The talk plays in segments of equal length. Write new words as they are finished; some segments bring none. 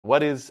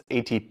what is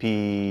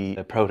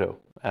ATProto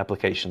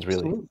applications really?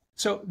 Absolutely.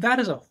 So that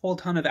is a whole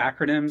ton of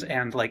acronyms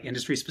and like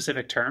industry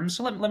specific terms.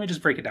 So let me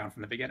just break it down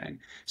from the beginning.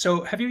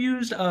 So have you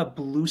used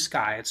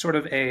Bluesky? It's sort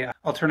of a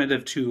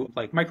alternative to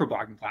like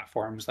microblogging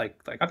platforms like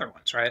other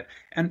ones, right?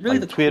 And really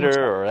the Like core Twitter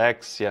stuff or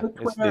X? Yeah,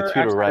 with it's the Twitter, Twitter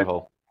actually,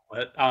 rival.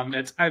 but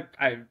it's I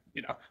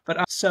you know,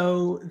 but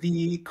so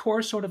the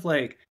core sort of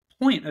like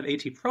point of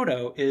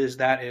ATProto is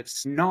that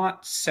it's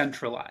not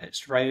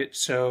centralized, right?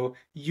 So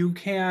you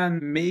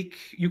could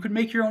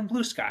make your own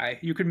Blue Sky.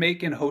 You could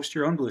make and host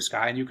your own Blue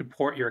Sky, and you could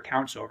port your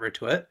accounts over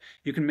to it.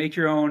 You can make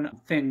your own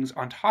things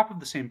on top of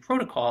the same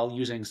protocol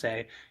using,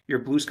 say, your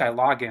Blue Sky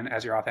login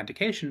as your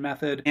authentication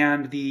method,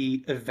 and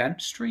the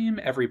event stream,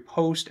 every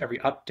post, every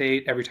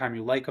update, every time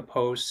you like a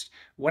post,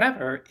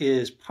 whatever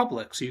is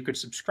public, so you could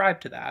subscribe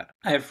to that.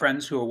 I have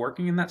friends who are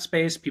working in that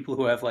space, people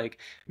who have like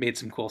made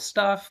some cool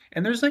stuff,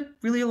 and there's like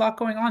really a lot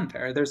going on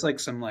there. There's like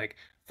some like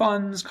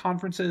funds,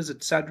 conferences,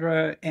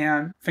 etc.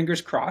 And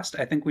fingers crossed,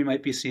 I think we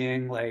might be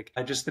seeing like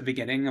just the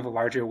beginning of a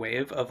larger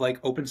wave of like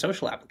open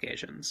social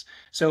applications.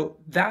 So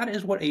that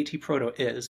is what AT Proto is.